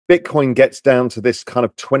Bitcoin gets down to this kind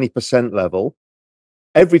of 20% level,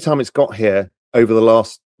 every time it's got here over the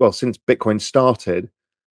last, well, since Bitcoin started,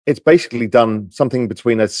 it's basically done something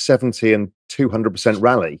between a 70 and 200%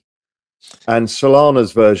 rally. And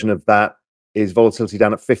Solana's version of that is volatility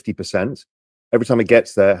down at 50%. Every time it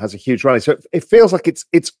gets there, it has a huge rally. So it feels like it's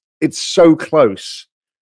so close.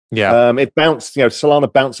 Yeah. It bounced,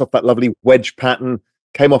 Solana bounced off that lovely wedge pattern,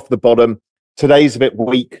 came off the bottom. Today's a bit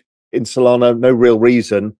weak in Solana, no real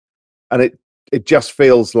reason. And it just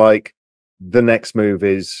feels like the next move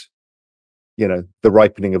is, the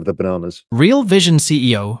ripening of the bananas. Real Vision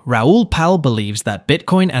CEO Raoul Pal believes that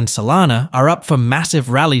Bitcoin and Solana are up for massive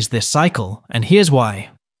rallies this cycle, and here's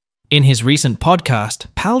why. In his recent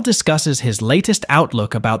podcast, Pal discusses his latest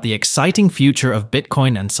outlook about the exciting future of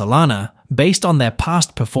Bitcoin and Solana based on their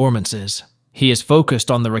past performances. He is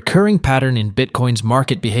focused on the recurring pattern in Bitcoin's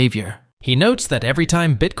market behavior. He notes that every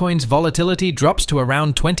time Bitcoin's volatility drops to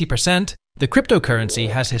around 20%, the cryptocurrency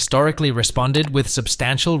has historically responded with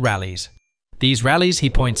substantial rallies. These rallies,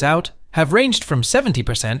 he points out, have ranged from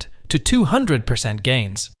 70% to 200%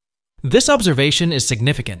 gains. This observation is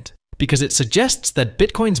significant because it suggests that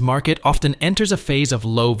Bitcoin's market often enters a phase of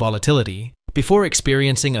low volatility before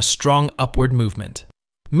experiencing a strong upward movement.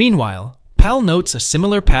 Meanwhile, Pal notes a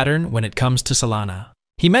similar pattern when it comes to Solana.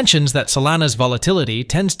 He mentions that Solana's volatility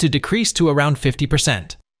tends to decrease to around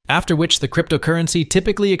 50%, after which the cryptocurrency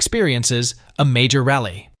typically experiences a major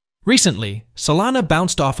rally. Recently, Solana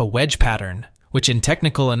bounced off a wedge pattern, which in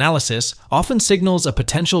technical analysis often signals a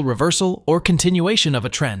potential reversal or continuation of a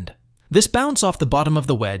trend. This bounce off the bottom of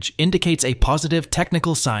the wedge indicates a positive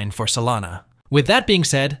technical sign for Solana. With that being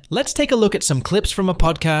said, let's take a look at some clips from a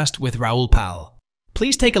podcast with Raoul Pal.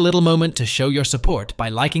 Please take a little moment to show your support by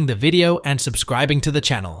liking the video and subscribing to the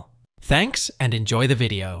channel. Thanks and enjoy the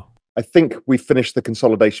video. I think we finished the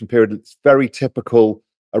consolidation period. It's very typical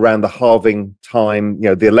around the halving time,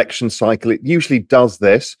 the election cycle. It usually does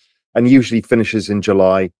this and usually finishes in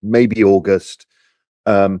July, maybe August.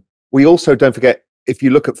 We also, don't forget, if you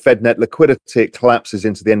look at Fed net liquidity, it collapses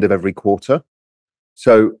into the end of every quarter.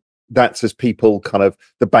 So that's as people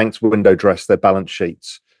the banks window dress their balance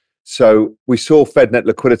sheets. So we saw Fed net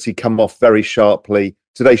liquidity come off very sharply.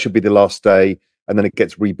 Today should be the last day, and then it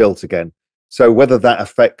gets rebuilt again. So whether that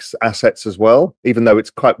affects assets as well, even though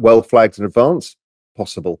it's quite well flagged in advance,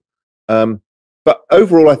 possible. But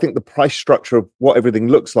overall, I think the price structure of what everything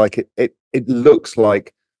looks like, it looks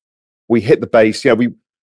like we hit the base.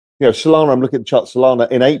 Solana, I'm looking at the chart. Solana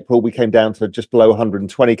in April, we came down to just below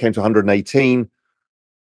 120, came to 118.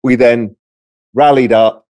 We then rallied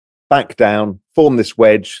up, back down, formed this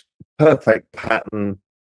wedge, perfect pattern.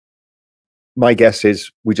 My guess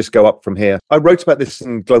is we just go up from here. I wrote about this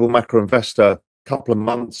in Global Macro Investor a couple of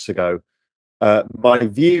months ago. My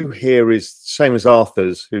view here is the same as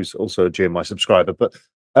Arthur's, who's also a GMI subscriber. But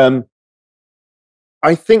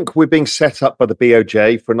I think we're being set up by the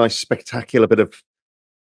BOJ for a nice spectacular bit of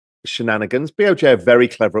shenanigans. BOJ are very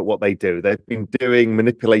clever at what they do. They've been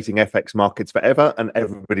manipulating FX markets forever, and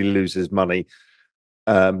everybody loses money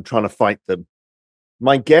trying to fight them.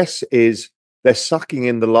 My guess is they're sucking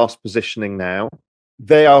in the last positioning now.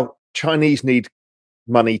 Chinese need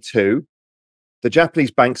money too. The Japanese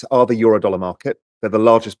banks are the Eurodollar market. They're the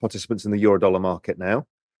largest participants in the Eurodollar market now.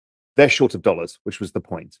 They're short of dollars, which was the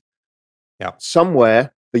point. Yeah.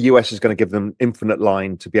 Somewhere, the US is going to give them infinite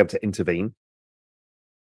line to be able to intervene.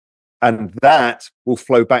 And that will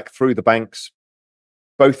flow back through the banks,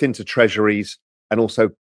 both into treasuries and also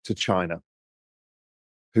to China,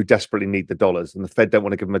 who desperately need the dollars. And the Fed don't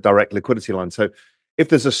want to give them a direct liquidity line. So if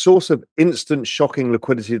there's a source of instant shocking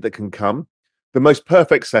liquidity that can come, the most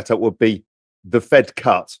perfect setup would be the Fed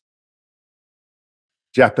cut,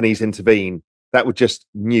 Japanese intervene. That would just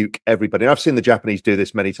nuke everybody. And I've seen the Japanese do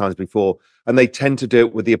this many times before, and they tend to do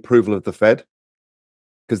it with the approval of the Fed,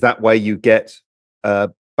 because that way you get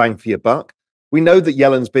bang for your buck. We know that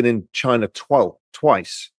Yellen's been in China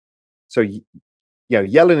twice. So,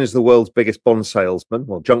 Yellen is the world's biggest bond salesman,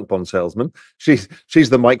 well, junk bond salesman. She's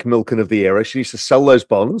the Mike Milken of the era. She used to sell those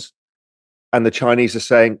bonds, and the Chinese are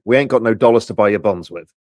saying, we ain't got no dollars to buy your bonds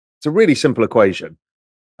with. It's a really simple equation.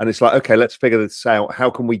 And it's like, okay, let's figure this out.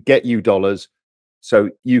 How can we get you dollars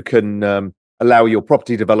so you can allow your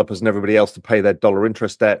property developers and everybody else to pay their dollar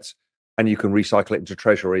interest debts, and you can recycle it into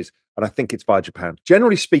treasuries? And I think it's via Japan.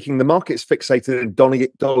 Generally speaking, the market's fixated in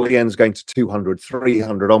dollar yen's going to 200,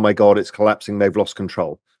 300. Oh my God, it's collapsing. They've lost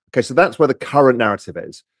control. Okay, so that's where the current narrative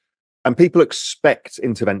is. And people expect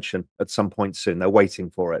intervention at some point soon. They're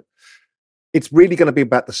waiting for it. It's really going to be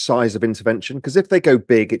about the size of intervention, because if they go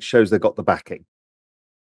big, it shows they've got the backing.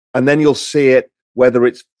 And then you'll see it, whether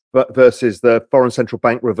it's versus the foreign central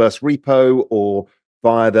bank reverse repo or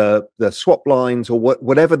via the swap lines or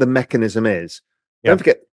whatever the mechanism is. Don't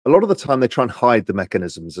forget, a lot of the time they try and hide the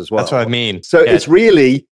mechanisms as well. That's what I mean. So it's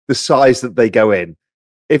really the size that they go in.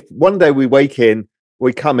 If one day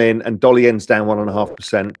we come in and dolly ends down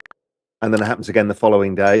 1.5%, and then it happens again the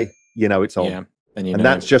following day, it's on. Yeah. And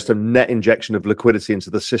that's just a net injection of liquidity into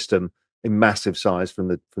the system in massive size from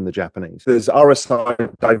the Japanese. There's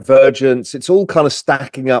RSI divergence. It's all kind of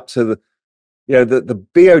stacking up to the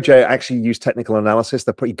BOJ actually use technical analysis.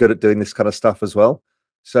 They're pretty good at doing this kind of stuff as well.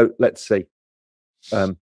 So let's see.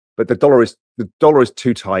 But the dollar is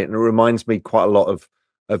too tight, and it reminds me quite a lot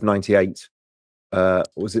of 98.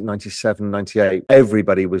 Was it 97, 98?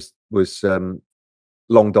 Everybody was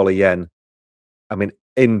long dollar yen. I mean,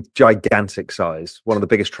 in gigantic size, one of the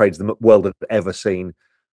biggest trades the world had ever seen.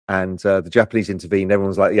 And the Japanese intervened. Everyone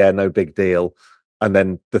was like, yeah, no big deal. And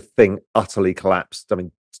then the thing utterly collapsed. I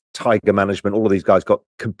mean, Tiger Management, all of these guys got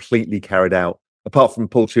completely carried out, apart from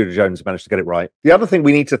Paul Tudor Jones who managed to get it right. The other thing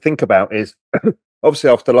we need to think about is, obviously,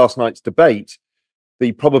 after last night's debate,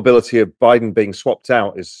 the probability of Biden being swapped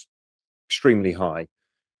out is extremely high.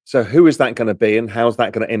 So who is that going to be, and how's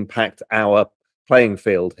that going to impact our playing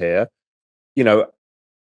field here?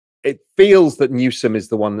 It feels that Newsom is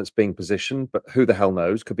the one that's being positioned, but who the hell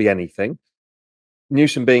knows? Could be anything.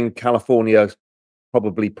 Newsom being California,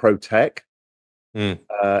 probably pro-tech in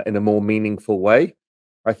a more meaningful way.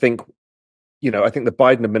 I think the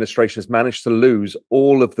Biden administration has managed to lose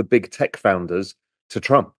all of the big tech founders to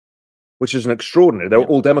Trump, which is an extraordinary. They're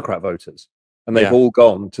all Democrat voters, and they've all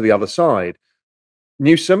gone to the other side.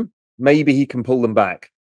 Newsom, maybe he can pull them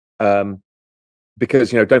back.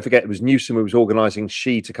 Because don't forget, it was Newsom who was organizing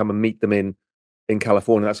Xi to come and meet them in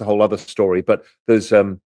California. That's a whole other story. But there's I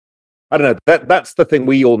don't know, that's the thing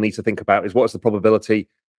we all need to think about, is what's the probability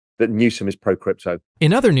that Newsom is pro-crypto.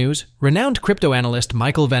 In other news, renowned crypto analyst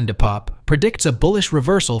Michael van de Poppe predicts a bullish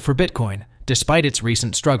reversal for Bitcoin, despite its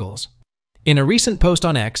recent struggles. In a recent post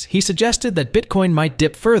on X, he suggested that Bitcoin might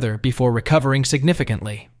dip further before recovering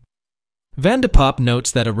significantly. Van de Poppe notes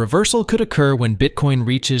that a reversal could occur when Bitcoin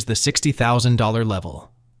reaches the $60,000 level,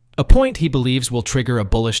 a point he believes will trigger a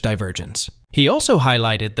bullish divergence. He also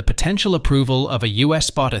highlighted the potential approval of a US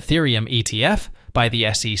spot Ethereum ETF by the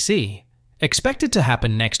SEC, expected to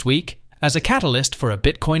happen next week, as a catalyst for a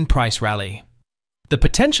Bitcoin price rally. The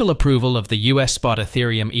potential approval of the US spot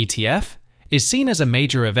Ethereum ETF is seen as a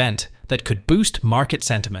major event that could boost market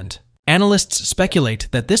sentiment. Analysts speculate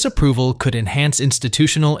that this approval could enhance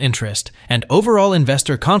institutional interest and overall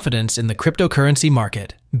investor confidence in the cryptocurrency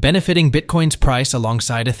market, benefiting Bitcoin's price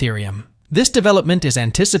alongside Ethereum. This development is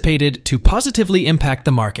anticipated to positively impact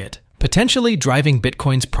the market, potentially driving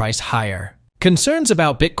Bitcoin's price higher. Concerns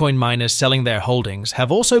about Bitcoin miners selling their holdings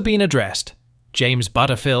have also been addressed. James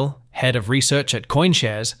Butterfill, head of research at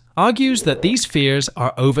CoinShares, argues that these fears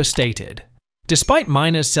are overstated. Despite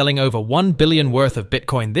miners selling over $1 billion worth of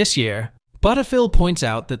Bitcoin this year, Butterfill points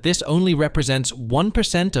out that this only represents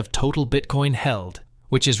 1% of total Bitcoin held,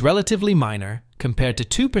 which is relatively minor compared to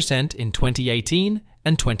 2% in 2018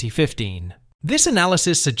 and 2015. This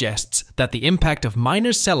analysis suggests that the impact of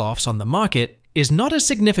miners' sell-offs on the market is not as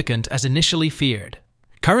significant as initially feared.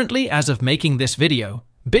 Currently, as of making this video,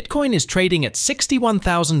 Bitcoin is trading at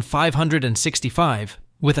 61,565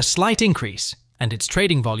 with a slight increase, and its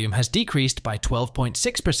trading volume has decreased by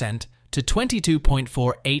 12.6% to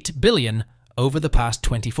 22.48 billion over the past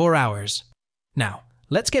 24 hours. Now,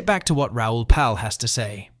 let's get back to what Raoul Pal has to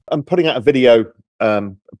say. I'm putting out a video,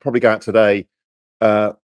 probably go out today,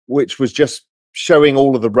 which was just showing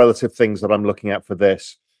all of the relative things that I'm looking at for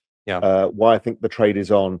this, why I think the trade is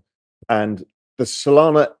on. And the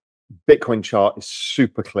Solana Bitcoin chart is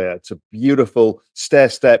super clear. It's a beautiful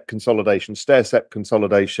stair-step consolidation,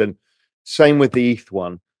 Same with the ETH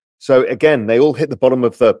one. So again, they all hit the bottom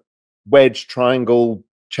of the wedge, triangle,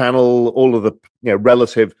 channel, all of the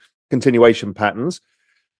relative continuation patterns,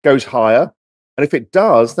 goes higher. And if it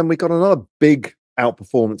does, then we've got another big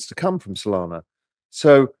outperformance to come from Solana.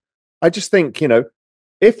 So I just think,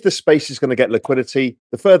 if the space is going to get liquidity,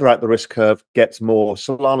 the further out the risk curve gets more.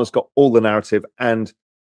 Solana's got all the narrative and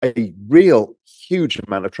a real huge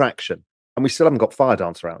amount of traction. And we still haven't got Fire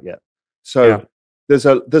Dancer out yet. So there's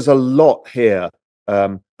a lot here.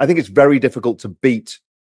 I think it's very difficult to beat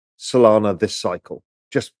Solana this cycle.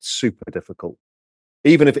 Just super difficult.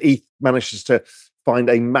 Even if ETH manages to find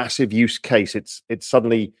a massive use case, it's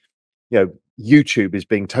suddenly, YouTube is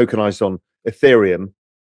being tokenized on Ethereum.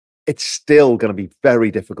 It's still going to be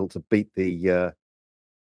very difficult to beat the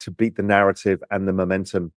narrative and the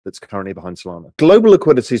momentum that's currently behind Solana. Global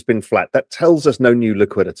liquidity has been flat. That tells us no new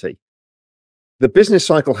liquidity. the business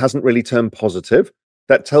cycle hasn't really turned positive.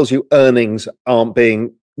 That tells you earnings aren't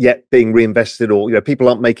being reinvested, or people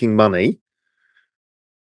aren't making money.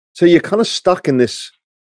 So you're kind of stuck in this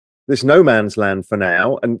no man's land for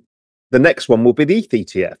now, and the next one will be the ETH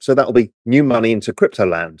ETF. So that'll be new money into crypto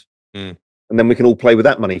land, and then we can all play with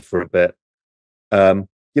that money for a bit.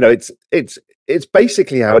 It's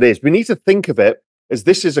basically how it is. We need to think of it as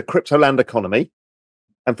this is a crypto land economy,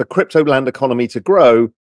 and for crypto land economy to grow,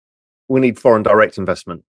 we need foreign direct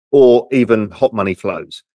investment or even hot money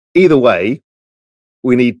flows. Either way,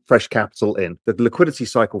 we need fresh capital in. The liquidity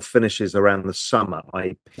cycle finishes around the summer,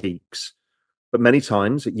 i.e. peaks. But many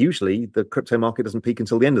times, usually, the crypto market doesn't peak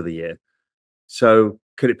until the end of the year. So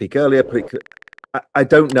could it peak earlier? I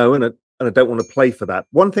don't know, and I don't want to play for that.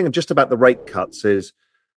 One thing just about the rate cuts is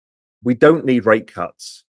we don't need rate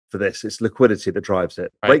cuts for this. It's liquidity that drives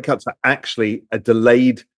it. Right. Rate cuts are actually a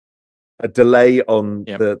delay on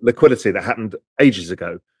the liquidity that happened ages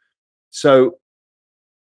ago. So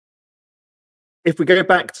if we go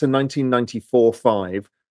back to 1994-5,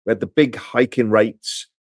 we had the big hike in rates,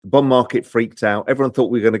 the bond market freaked out. Everyone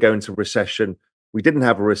thought we were going to go into recession. We didn't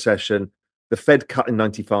have a recession. The Fed cut in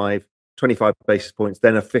 95, 25 basis points,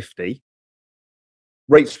 then a 50.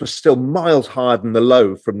 Rates were still miles higher than the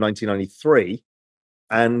low from 1993.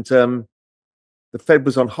 And the Fed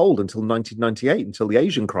was on hold until 1998, until the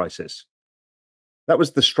Asian crisis. That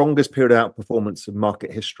was the strongest period of outperformance in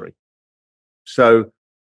market history. So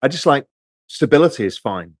I just like stability is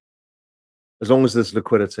fine, as long as there's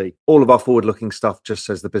liquidity. All of our forward-looking stuff just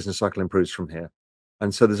says the business cycle improves from here.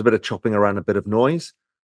 And so there's a bit of chopping around, a bit of noise.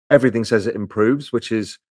 Everything says it improves, which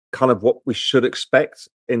is kind of what we should expect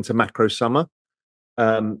into macro summer.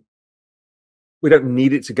 We don't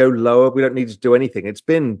need it to go lower. We don't need to do anything. It's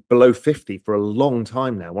been below 50 for a long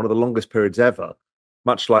time now, one of the longest periods ever,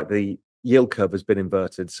 much like the yield curve has been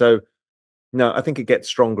inverted. So no, I think it gets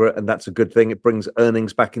stronger, and that's a good thing. It brings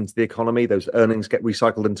earnings back into the economy. Those earnings get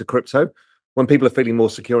recycled into crypto. When people are feeling more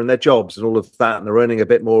secure in their jobs and all of that, and they're earning a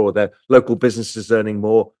bit more, or their local businesses earning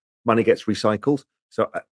more, money gets recycled.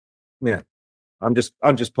 So I'm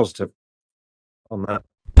just positive on that.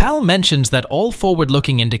 Pal mentions that all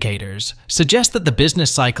forward-looking indicators suggest that the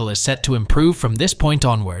business cycle is set to improve from this point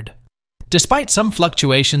onward. Despite some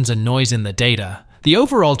fluctuations and noise in the data, the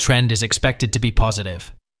overall trend is expected to be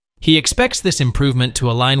positive. He expects this improvement to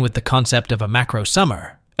align with the concept of a macro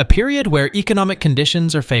summer, a period where economic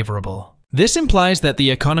conditions are favorable. This implies that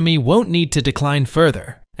the economy won't need to decline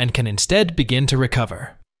further and can instead begin to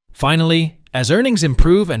recover. Finally, as earnings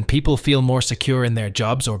improve and people feel more secure in their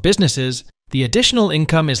jobs or businesses, the additional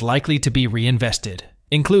income is likely to be reinvested,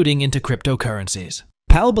 including into cryptocurrencies.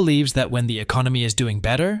 Pal believes that when the economy is doing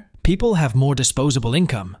better, people have more disposable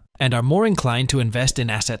income and are more inclined to invest in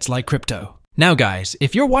assets like crypto. Now guys,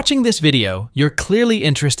 if you're watching this video, you're clearly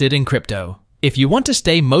interested in crypto. If you want to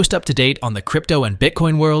stay most up to date on the crypto and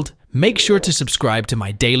Bitcoin world, make sure to subscribe to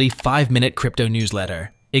my daily 5-minute crypto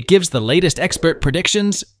newsletter. It gives the latest expert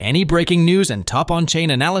predictions, any breaking news, and top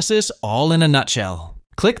on-chain analysis all in a nutshell.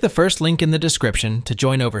 Click the first link in the description to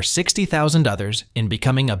join over 60,000 others in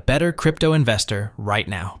becoming a better crypto investor right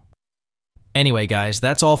now. Anyway guys,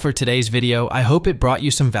 that's all for today's video. I hope it brought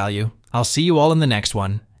you some value. I'll see you all in the next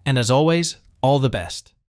one. And as always, all the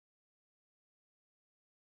best.